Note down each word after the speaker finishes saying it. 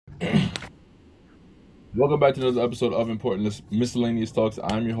Welcome back to another episode of Important Miscellaneous Talks.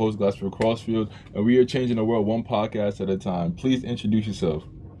 I'm your host, Glasper Crossfield, and we are changing the world one podcast at a time. Please introduce yourself.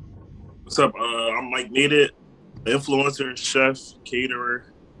 What's up? I'm Mike Made It, influencer, chef,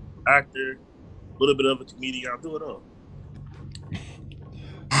 caterer, actor, a little bit of a comedian. I do it all.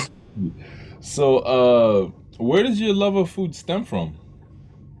 Where does your love of food stem from?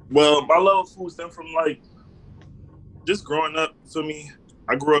 Well, my love of food stemmed from like just growing up. For me,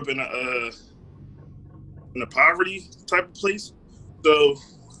 I grew up in a poverty type of place, so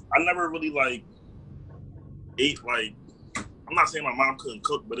I never really like ate like. I'm not saying my mom couldn't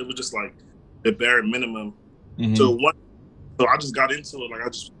cook, but it was just like the bare minimum. So Mm-hmm. one, so I just got into it. Like I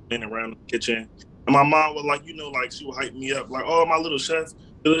just went around the kitchen, and my mom would like like she would hype me up, like, "Oh, my little chef,"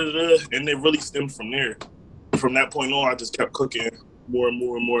 da, da, da, da. And it really stemmed from there. From that point on, I just kept cooking more and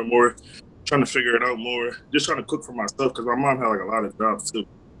more and more and more, trying to figure it out more, just trying to cook for myself because my mom had like a lot of jobs too,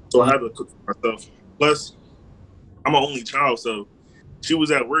 so I had to cook for myself. Plus, I'm an only child, so she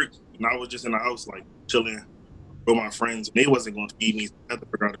was at work and I was just in the house like chilling with my friends, and they wasn't going to feed me. So I had to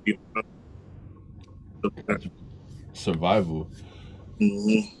figure out how to feed myself. Stuff like that. Survival.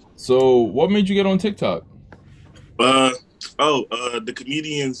 Mm-hmm. So, what made you get on TikTok? Uh the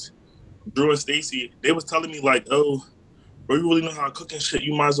comedians Drew and Stacy, they was telling me like, "Oh, bro, you really know how to cook and shit.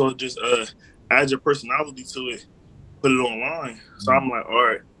 You might as well just add your personality to it, put it online." So I'm like, "All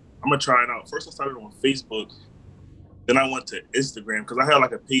right, I'm gonna try it out." First, I started on Facebook, then I went to Instagram because I had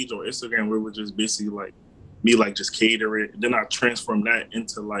like a page on Instagram where it was just basically like me like just cater it. Then I transformed that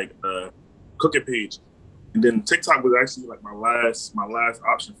into like a cooking page, and then TikTok was actually like my last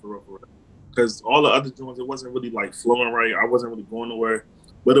option for real. Because all the other ones, it wasn't really like flowing right. I wasn't really going nowhere,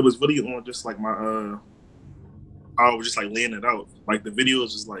 but it was really on just like I was just like laying it out. Like the video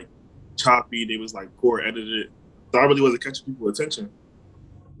was just like choppy. They was like poor edited. So I really wasn't catching people's attention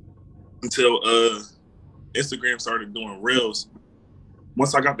until Instagram started doing reels.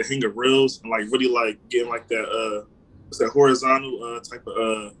 Once I got the hang of reels and like really like getting like that what's that horizontal type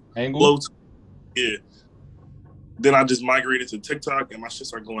of Angle? flow to it, then I just migrated to TikTok and my shit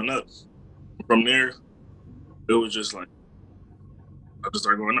started going up. From there, it was just like I just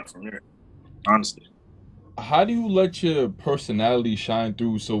started going up from there, honestly. How do you let your personality shine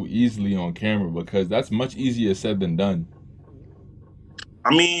through so easily on camera? Because that's much easier said than done. I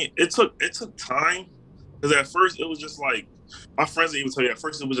mean, it took time because at first it was just like my friends even tell you at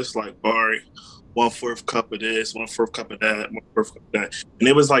first it was just like, all right, 1/4 cup of this, 1/4 cup of that, 1/4 cup of that, and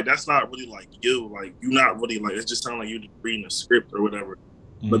it was like that's not really like you, like you're not really like it just sounds like you're just reading a script or whatever.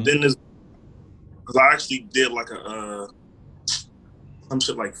 But Mm-hmm. then this because I actually did like a some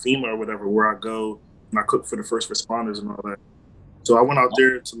shit like FEMA or whatever where I go and I cook for the first responders and all that. So I went out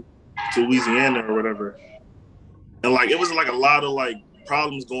there to Louisiana or whatever, and like it was like a lot of like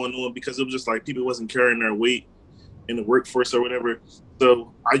problems going on because it was just like people wasn't carrying their weight in the workforce or whatever.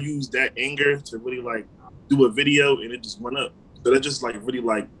 So I used that anger to really like do a video, and it just went up. So that just like really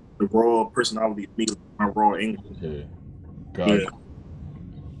like the raw personality of me, my raw anger. Okay, got Yeah. you.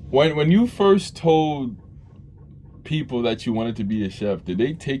 When you first told people that you wanted to be a chef, did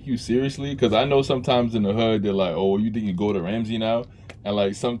they take you seriously? Because I know sometimes in the hood they're like, "Oh, you think you go to Ramsey now?" And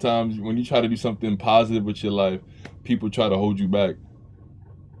like sometimes when you try to do something positive with your life, people try to hold you back.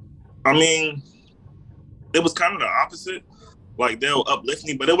 I mean, it was kind of the opposite. Like they'll uplift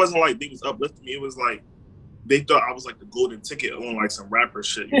me, but it wasn't like they was uplifting me. It was like they thought I was like the golden ticket on like some rapper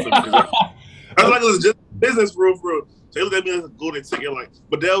shit. You feel me? Because that's That's like it was just business, bro, bro. So they look at me as a golden ticket, like,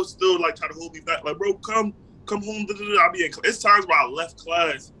 but they'll still like try to hold me back, like, bro, come home. Da, da, da. I'll be in. It's times where I left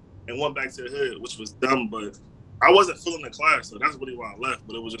class and went back to the hood, which was dumb, but I wasn't feeling the class, so that's really why I left.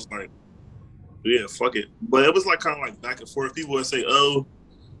 But it was just like, yeah, fuck it. But it was like kind of like back and forth. People would say, "Oh,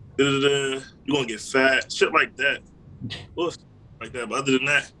 da, da, da, you gonna get fat," shit like that, Oof, like that. But other than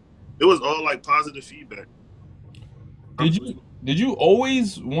that, it was all like positive feedback. did Honestly, you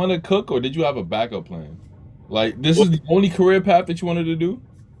always want to cook, or did you have a backup plan? Like this well, is the only career path that you wanted to do?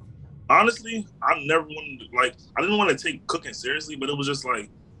 honestly, I never wanted to, like I didn't want to take cooking seriously, but it was just like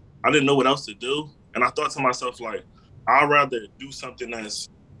I didn't know what else to do, and I thought to myself like I'd rather do something that's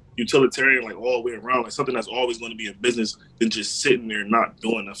utilitarian, like all the way around, like something that's always going to be in business than just sitting there not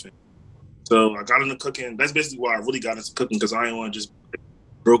doing nothing. So I got into cooking. That's basically why I really got into cooking because I didn't want to just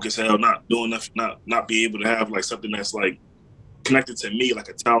broke as hell, not doing nothing, not be able to have like something that's like connected to me, like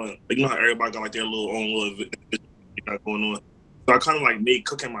a talent. Like you know how everybody got like their little own little vision they got going on. So I kind of like made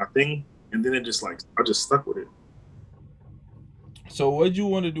cooking my thing, and then it just like I just stuck with it. So what did you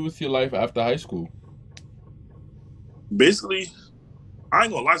want to do with your life after high school? Basically, I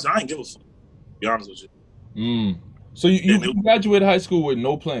ain't gonna lie to you, I ain't give a fuck. To be honest with you, Mm. So you and it graduated high school with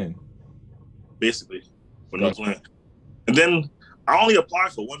no plan. basically. with no plan. And then I only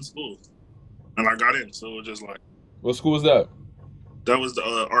applied for one school, and I got in. So it was just like, What school is that? that was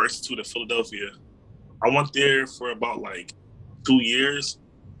the Art Institute of Philadelphia. I went there for about like 2 years.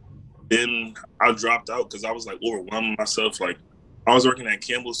 Then I dropped out because I was like overwhelming myself. Like I was working at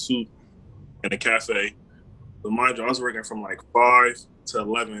Campbell's Soup in a cafe. But mind you, I was working from like 5 to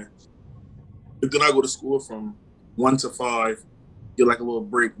 11. And then I go to school from 1 to 5, get like a little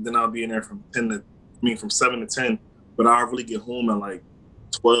break. Then I'll be in there from 7 to 10. But I really get home at like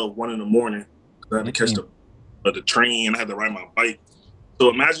 12, 1 in the morning. I had to catch the train. I had to ride my bike. So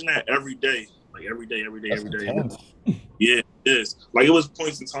imagine that every day, like every day, every day, That's every day. intense. Yeah, it is. Like it was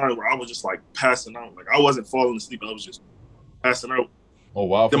points in time where I was just like passing out. Like I wasn't falling asleep. I was just passing out. Oh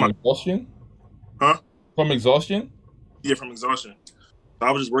wow, Then from exhaustion? Huh? From exhaustion? Yeah, from exhaustion. So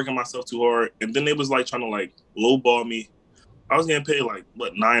I was just working myself too hard. And then they was like trying to like lowball me. I was getting paid like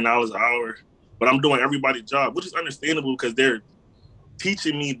what, $9 an hour, but I'm doing everybody's job, which is understandable because they're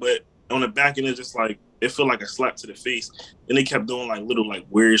teaching me, but on the back end it's just like it felt like a slap to the face. And they kept doing like little like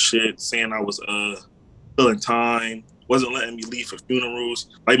weird shit, saying I was filling time, wasn't letting me leave for funerals,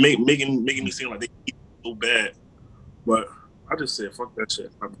 like making me seem like they keep me so bad. But I just said fuck that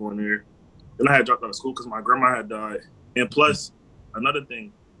shit. I'm going there. Then I had dropped out of school because my grandma had died. And plus, another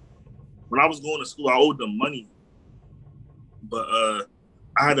thing, when I was going to school, I owed them money, but I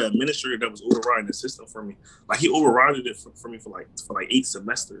had an administrator that was overriding the system for me. Like he overrided it for me for like 8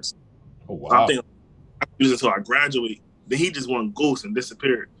 semesters. Oh wow. So I'm thinking I could use it until I graduate. Then he just went ghost and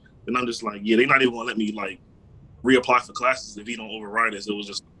disappeared. And I'm just like, yeah, they're not even gonna let me like reapply for classes if he don't override it. So it was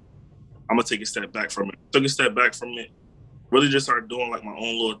just, I'm gonna take a step back from it. Took a step back from it. Really just started doing like my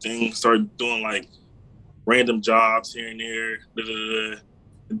own little thing. Started doing like random jobs here and there. Da, da, da.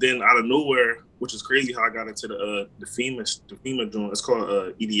 And then out of nowhere, which is crazy how I got into the FEMA joint. It's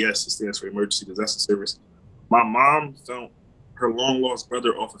called EDS. It stands for Emergency Disaster Service. My mom found her long lost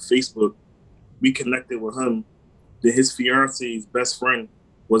brother off of Facebook. We connected with him. Then his fiance's best friend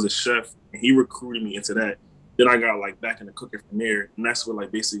was a chef, and he recruited me into that. Then I got like back into cooking from there, and that's what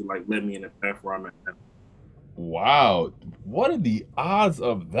like basically like led me in the path where I'm at now. Wow. What are the odds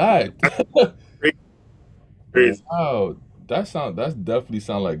of that? Crazy. Wow. That's definitely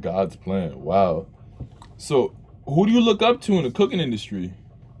sound like God's plan. Wow. So who do you look up to in the cooking industry?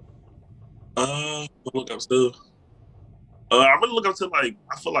 Look up to. I really look up to like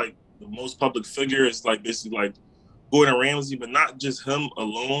I feel like the most public figure is like basically like Gordon Ramsay, but not just him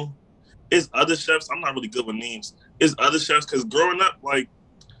alone. It's other chefs. I'm not really good with names. It's other chefs because growing up, like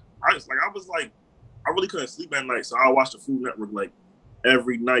I really couldn't sleep at night, so I watched the Food Network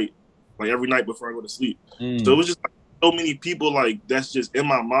every night, like every night before I go to sleep. So it was just like, so many people like that's just in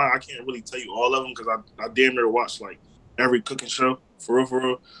my mind. I can't really tell you all of them because I damn near watch like every cooking show for real,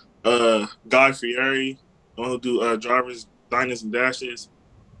 for real. Guy Fieri, the one who do drivers, diners and dashes.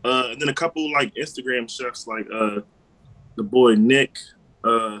 And then a couple like Instagram chefs like the boy Nick,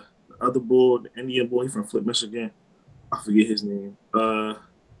 the other boy, the Indian boy from Flip, Michigan. I forget his name. What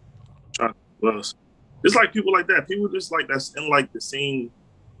else? Just like people like that. People just like that's in like the same,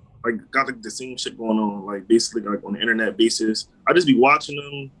 like got like, the same shit going on, like basically like on the internet basis. I just be watching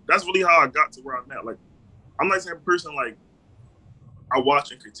them. That's really how I got to where I'm at. Like I'm not the type of person like I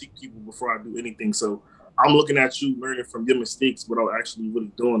watch and critique people before I do anything. So I'm looking at you, learning from your mistakes without actually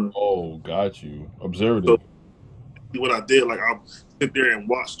really doing them. Oh, got you. So Observative. what I did, like I'll sit there and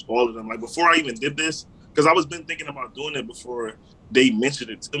watch all of them. Like before I even did this, because I was been thinking about doing it before they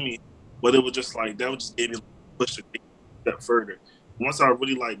mentioned it to me, but it was just like that would just give me a push to take a step further. Once I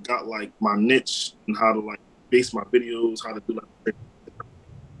really like got like my niche and how to like base my videos, how to do like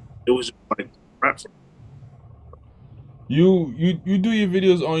it was just like rap. You do your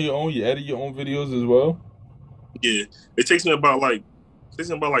videos on your own. You edit your own videos as well. Yeah, it takes me about like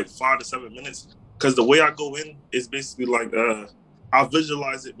 5 to 7 minutes because the way I go in is basically like I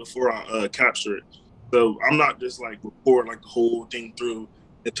visualize it before I capture it. So I'm not just like record like the whole thing through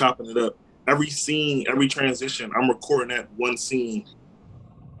and chopping it up. Every scene, every transition, I'm recording that one scene,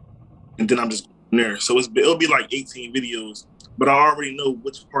 and then I'm just going there. So it'll be like 18 videos, but I already know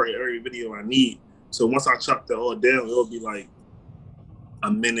which part of every video I need. So once I chop that all down, it'll be like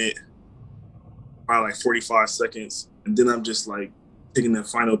a minute, probably like 45 seconds, and then I'm just like putting the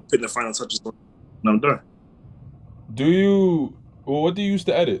final touches on, and I'm done. Do you? Well, what do you use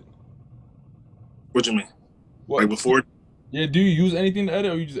to edit? What you mean? What? Like before, Yeah. Do you use anything to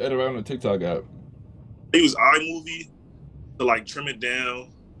edit, or you just edit around the TikTok app? I use iMovie to like trim it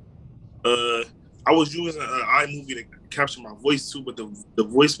down. I was using iMovie to capture my voice too, but the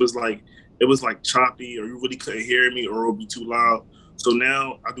voice was like it was like choppy, or you really couldn't hear me, or it would be too loud. So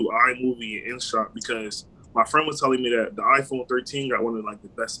now I do iMovie and InShot because my friend was telling me that the iPhone 13 got one of like the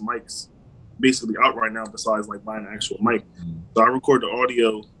best mics basically out right now, besides like buying an actual mic. So I record the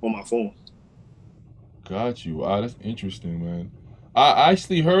audio on my phone. Got you. Ah, that's interesting, man. I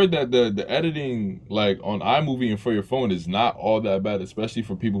actually heard that the editing like on iMovie and for your phone is not all that bad, especially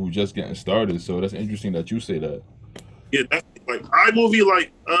for people who just getting started. So that's interesting that you say that. Yeah, that's like iMovie,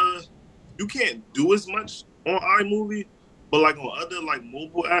 like you can't do as much on iMovie, but like on other like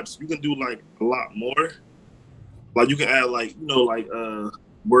mobile apps, you can do like a lot more. Like you can add like like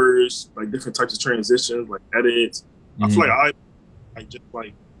words, like different types of transitions, like edits. I feel like Hmm. I like just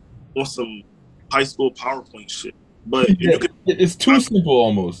like on some high school PowerPoint shit. But if Yeah, it's too simple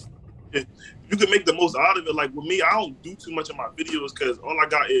almost. if you can make the most out of it, like with me, I don't do too much of my videos because all I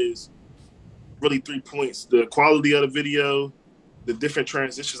got is really 3 points: the quality of the video, the different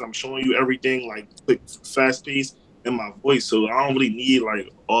transitions. I'm showing you everything like quick, fast pace, and my voice. So I don't really need like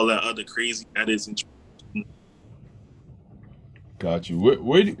all that other crazy edits and. Got you.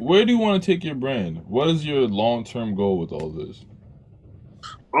 Where do you want to take your brand? What is your long term goal with all this?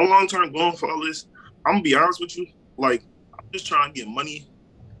 My long term goal for all this, I'm gonna be honest with you. Like, I'm just trying to get money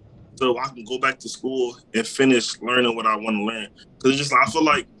so I can go back to school and finish learning what I want to learn. Cause it's just like, I feel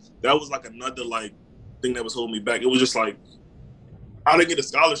like that was like another like thing that was holding me back. It was just like I didn't get a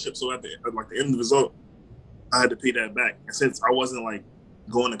scholarship, so at like the end of the result, I had to pay that back. And since I wasn't like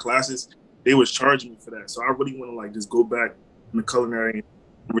going to classes, they was charging me for that. So I really want to like just go back in the culinary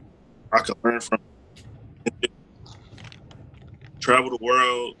I could learn from, travel the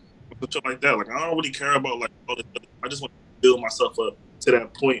world, stuff like that. Like I don't really care about like all this other. I just want to build myself up to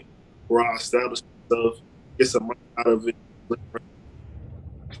that point where I establish myself, get some money out of it.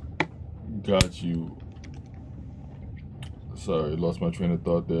 Got you. Sorry, lost my train of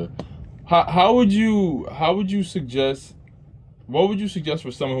thought there. How would you suggest what would you suggest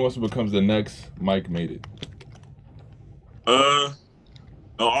for someone who wants to become the next Mike Made It? Uh,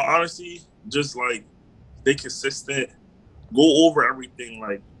 honestly, just like stay consistent, go over everything.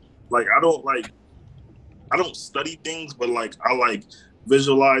 Like I don't study things, but like I like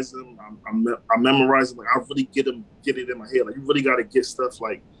visualize them. I memorize them. Like I really get it in my head. Like you really got to get stuff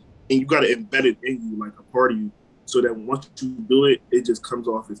like, and you got to embed it in you, like a part of you, so that once you do it, it just comes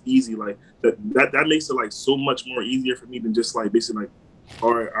off as easy. Like that makes it like so much more easier for me than just like basically like,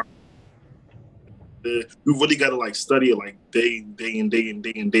 all right, you really got to like study it like day and day and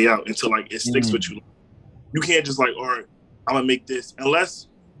day and day out until like it sticks with Mm. you. You can't just like, all right, I'm gonna make this unless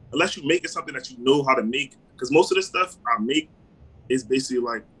you make it something that you know how to make. Because most of the stuff I make is basically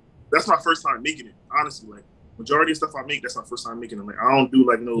like that's my first time making it. Honestly, like majority of stuff I make, that's my first time making it. Like I don't do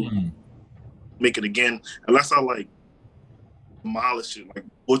like no Mm. make it again unless I like demolish it, like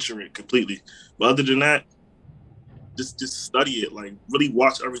butcher it completely. But other than that, just study it. Like really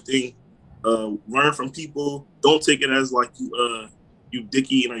watch everything. Learn from people. Don't take it as like you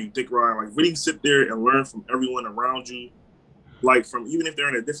dicky or you dick Ryan. Like really sit there and learn from everyone around you. Like from even if they're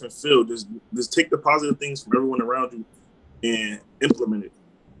in a different field, just take the positive things from everyone around you and implement it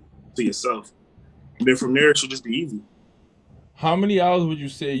to yourself. And then from there, it should just be easy. How many hours would you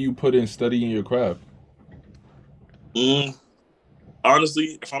say you put in studying your craft? Mm,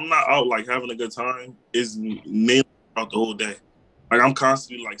 honestly, if I'm not out like having a good time, is mainly out the whole day. Like I'm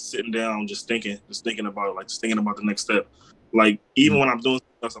constantly like sitting down, just thinking about it, like just thinking about the next step. Like even Mm. when I'm doing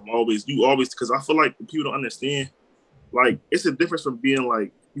stuff, you always because I feel like people don't understand. Like it's a difference from being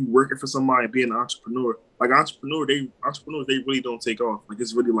like you working for somebody and being an entrepreneur. Like entrepreneurs they really don't take off. Like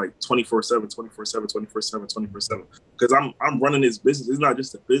it's really like 24/7, 24/7, 24/7, 24/7. Because I'm running this business. It's not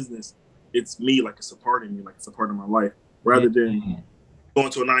just a business. It's me. Like it's a part of me. Like it's a part of my life. Rather than Mm.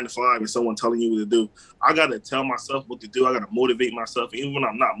 going to a 9 to 5 and someone telling you what to do. I gotta tell myself what to do. I gotta motivate myself. Even when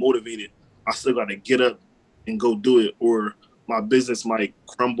I'm not motivated, I still gotta get up and go do it, or my business might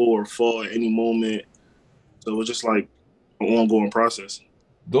crumble or fall at any moment. So it's just like an ongoing process.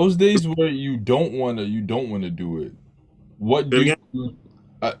 Those days where you don't wanna do it. What But do again, you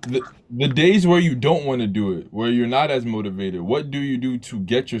the days where you don't want to do it, where you're not as motivated, what do you do to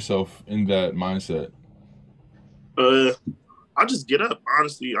get yourself in that mindset? uh, I just get up.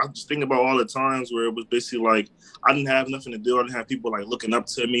 Honestly, I just think about all the times where it was basically like I didn't have nothing to do. I didn't have people like looking up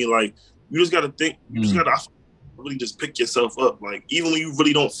to me. Like you just got to think. You just got Mm. to really just pick yourself up. Like even when you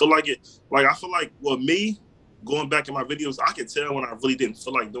really don't feel like it. Like I feel like well me going back in my videos, I can tell when I really didn't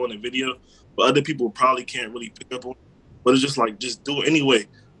feel like doing a video, but other people probably can't really pick up on it. But it's just like just do it anyway.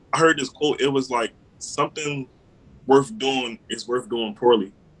 I heard this quote. It was like something worth doing is worth doing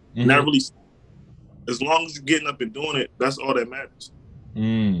poorly, and that Hmm. really as long as you're getting up and doing it, that's all that matters.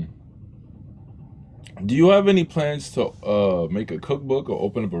 Mm. Do you have any plans to make a cookbook or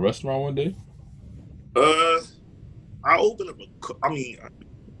open up a restaurant one day? Uh, I open up a. I mean,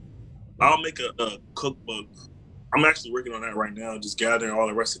 I'll make a cookbook. I'm actually working on that right now, just gathering all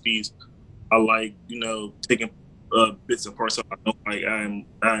the recipes. I like, taking bits and parts of I don't like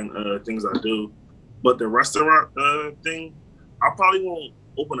and things I do. But the restaurant thing, I probably won't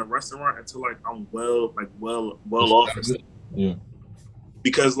open a restaurant until like I'm well off or something. Yeah.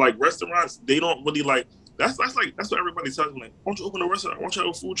 Because like restaurants, they don't really like that's what everybody tells me. Like, why don't you open a restaurant? Why don't you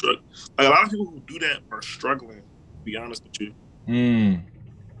have a food truck? Like a lot of people who do that are struggling, to be honest with you. Mm.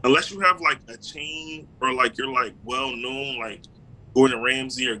 Unless you have like a chain or like you're like well known, like Gordon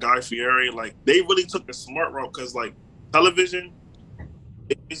Ramsay or Guy Fieri, like they really took the smart route because like television,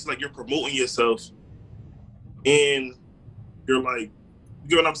 it's like you're promoting yourself and you're like, you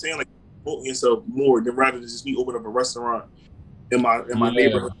get what I'm saying? Like promoting yourself more than rather than just me open up a restaurant in my Yeah.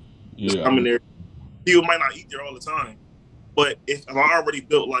 neighborhood, just Yeah. coming there. People might not eat there all the time. But if I already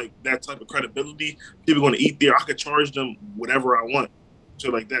built like that type of credibility, people are going to eat there. I could charge them whatever I want,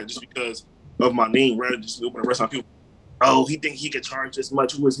 shit like that, just because of my name, rather than just open a restaurant. People, oh, he think he could charge this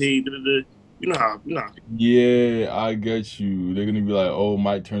much. Who is he? Da, da, da. You know how people. Yeah, I get you. They're gonna be like, "Oh,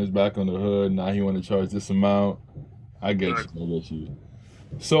 Mike turned his back on the hood. Now he want to charge this amount." I get Like, you. I get you.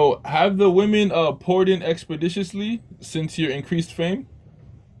 So, have the women poured in expeditiously since your increased fame?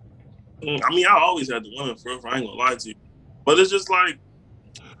 I mean, I always had the women for. I ain't gonna lie to you, but it's just like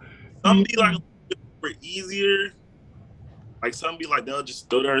some be like a Yeah. little bit easier. Like some be like they'll just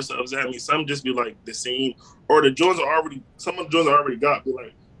throw themselves at me. Some just be like the same, or the joints are already. Some of the joints are already got. Be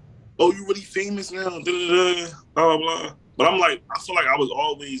like, oh, you really famous now, da, da, da, blah, blah, blah. But I'm like, I feel like I was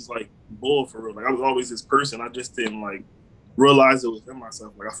always like bull for real. Like I was always this person. I just didn't like realize it within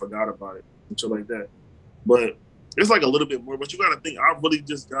myself. Like I forgot about it and shit like that. But it's like a little bit more. But you got to think, I really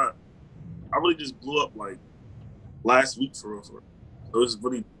just blew up like last week for real. For real. So it's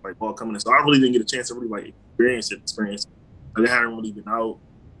really like all coming in. So I really didn't get a chance to really like experience. Like, I haven't really been out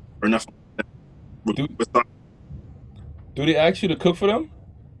or nothing. Do But do they ask you to cook for them?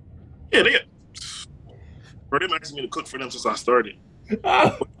 yeah, bro, they asked me to cook for them since I started.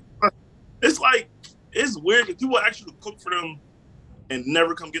 Ah, It's like it's weird because people actually cook for them and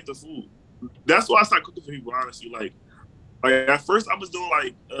never come get the food. That's why I started cooking for people. Honestly, like at first I was doing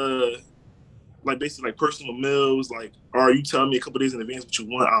like basically like personal meals. Like, all right, you tell me a couple days in advance what you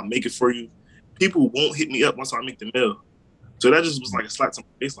want, I'll make it for you. People won't hit me up once I make the meal. So that just was like a slap to my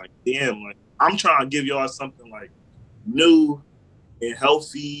face. Like, damn, like I'm trying to give y'all something like new and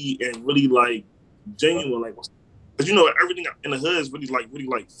healthy and really like genuine. Like, because everything in the hood is really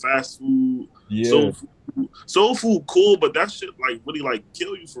like fast food, yeah. soul food cool, but that shit like really like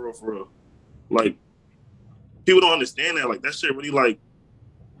kill you for real, for real. Like people don't understand that. Like that shit really like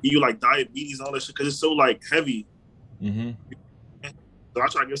you like diabetes and all that shit because it's so like heavy. Mm-hmm. So I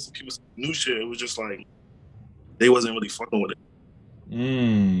try to give some people some new shit. It was just like they wasn't really fucking with it.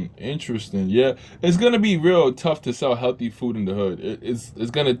 Interesting. Yeah, it's gonna be real tough to sell healthy food in the hood. It's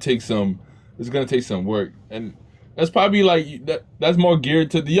gonna take some work, and that's probably like that's more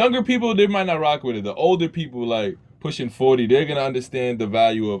geared to the younger people. They might not rock with it. The older people, like pushing 40, they're gonna understand the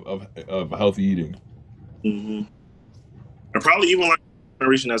value of healthy eating. Mm-hmm. And probably even like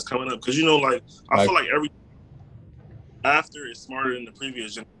generation that's coming up because like I Like feel like every after is smarter than the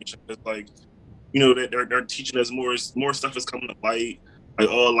previous generation. It's like they're teaching us more stuff is coming to light, like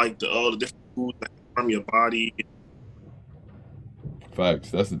all the different foods that harm your body.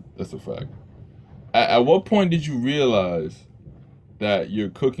 facts. That's a fact. At what point did you realize that your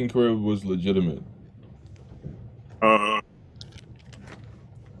cooking career was legitimate? Uh,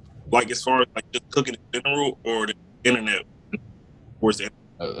 like as far as like just cooking in general or the internet, or the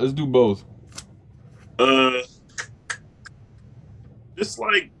Let's do both. uh, just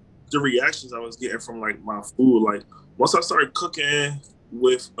like the reactions I was getting from like my food. Like once I started cooking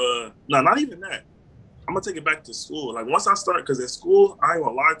with no, not even that. I'm gonna take it back to school. Like once I started, because at school, I ain't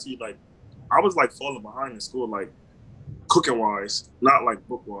gonna lie to you, like I was like falling behind in school, like cooking wise, not like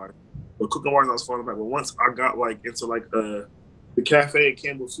book wise, but cooking wise, I was falling back. But once I got like into like the cafe at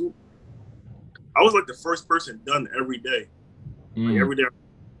Campbell Soup, I was like the first person done every day. Like Mm. every day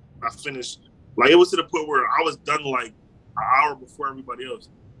I finished. Like it was to the point where I was done like an hour before everybody else,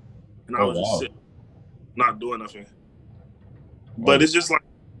 and I Oh was just wow. sitting, not doing nothing. But Oh. it's just like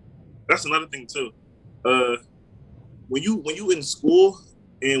that's another thing too. Uh, when you in school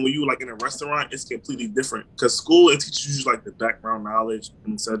and when you like in a restaurant, it's completely different. Because school it teaches you like the background knowledge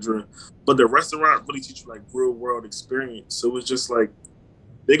and etc. But the restaurant really teaches you like real world experience. So it's just like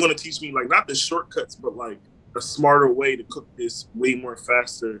they're gonna teach me like not the shortcuts, but like a smarter way to cook this way more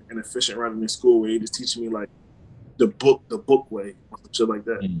faster and efficient rather than school where they just teach me like the book way or some shit like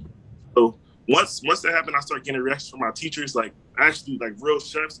that. Mm. So once that happened, I started getting reactions from my teachers, like actually like real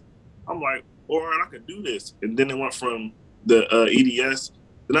chefs. I'm like, all right, I could do this. And then it went from the EDS.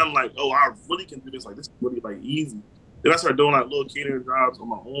 Then I'm like, oh, I really can do this. Like this is really like easy. Then I started doing like little catering jobs on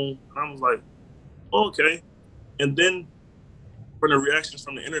my own, and I was like, oh, okay. And then from the reactions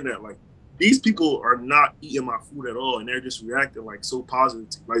from the internet, like these people are not eating my food at all, and they're just reacting like so positive,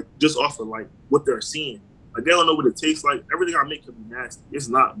 like just off of like what they're seeing. Like they don't know what it tastes like. Everything I make could be nasty. It's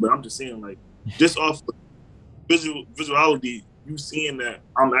not, but I'm just saying like just off visuality, you seeing that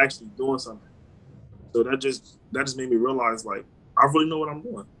I'm actually doing something. So that just made me realize like I really know what I'm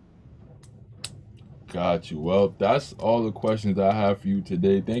doing. Got you. Well, that's all the questions I have for you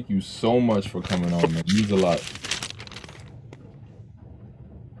today. Thank you so much for coming on, man. It means a lot.